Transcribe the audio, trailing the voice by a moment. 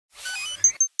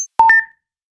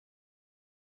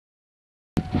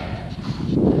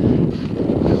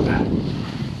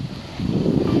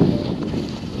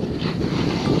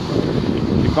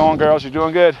Keep going, girls. You're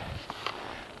doing good.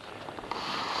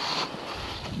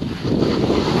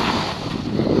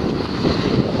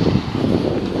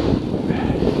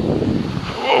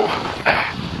 Whoa.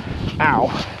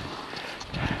 Ow.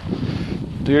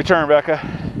 Do your turn, Becca.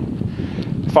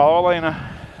 Follow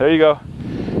Elena. There you go.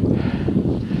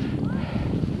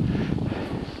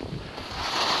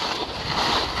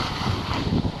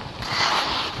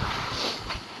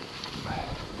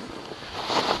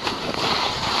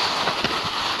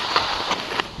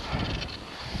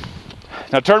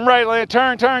 Now turn right, Elena.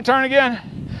 Turn again.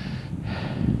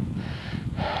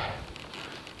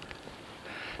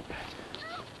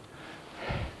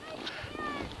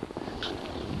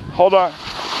 Hold on.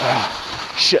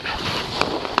 Shit.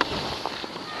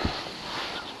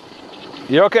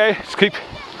 You okay? Just keep.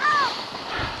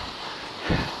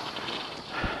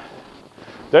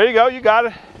 There you go. You got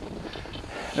it.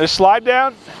 Just slide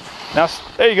down. Now,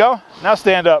 there you go. Now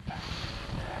stand up.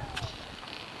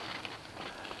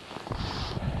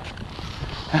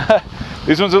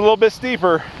 This one's a little bit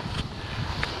steeper.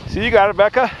 See, you got it,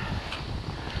 Becca.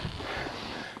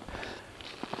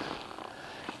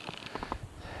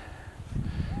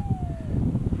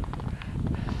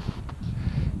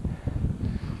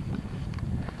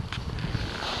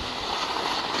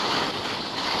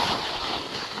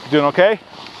 Doing okay?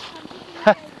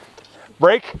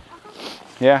 Break?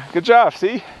 Yeah, good job,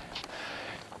 see?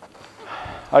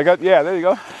 Yeah, there you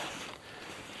go.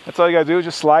 That's all you gotta do,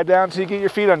 just slide down until you get your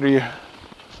feet under you.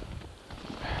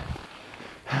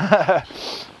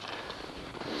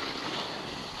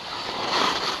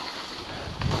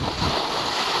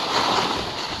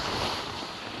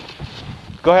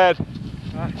 Go ahead.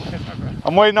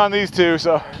 I'm waiting on these two,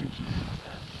 so.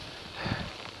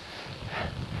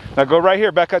 Now go right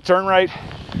here, Becca, turn right,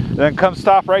 then come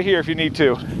stop right here if you need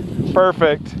to.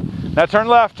 Perfect. Now turn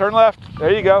left,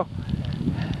 there you go.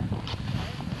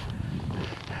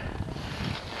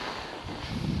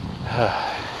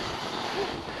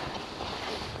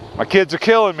 My kids are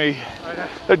killing me.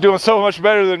 They're doing so much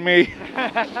better than me.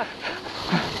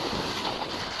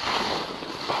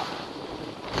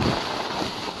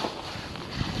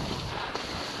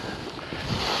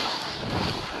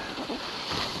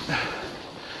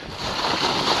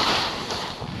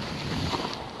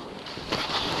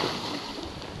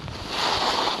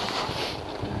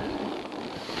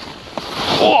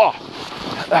 Oh.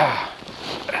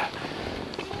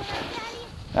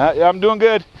 Yeah, I'm doing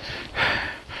good.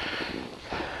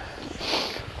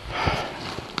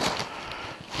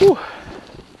 Whew.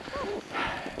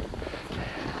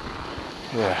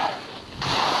 Yeah.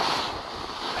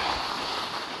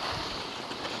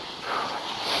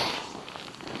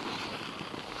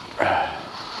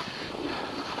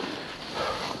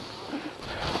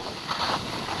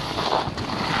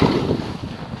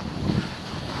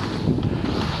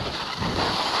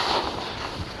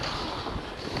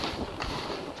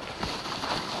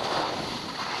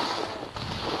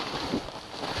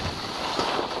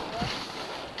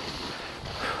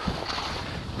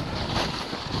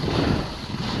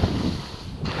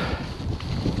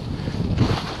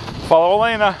 Follow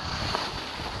Elena.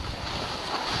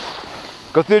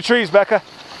 Go through the trees, Becca.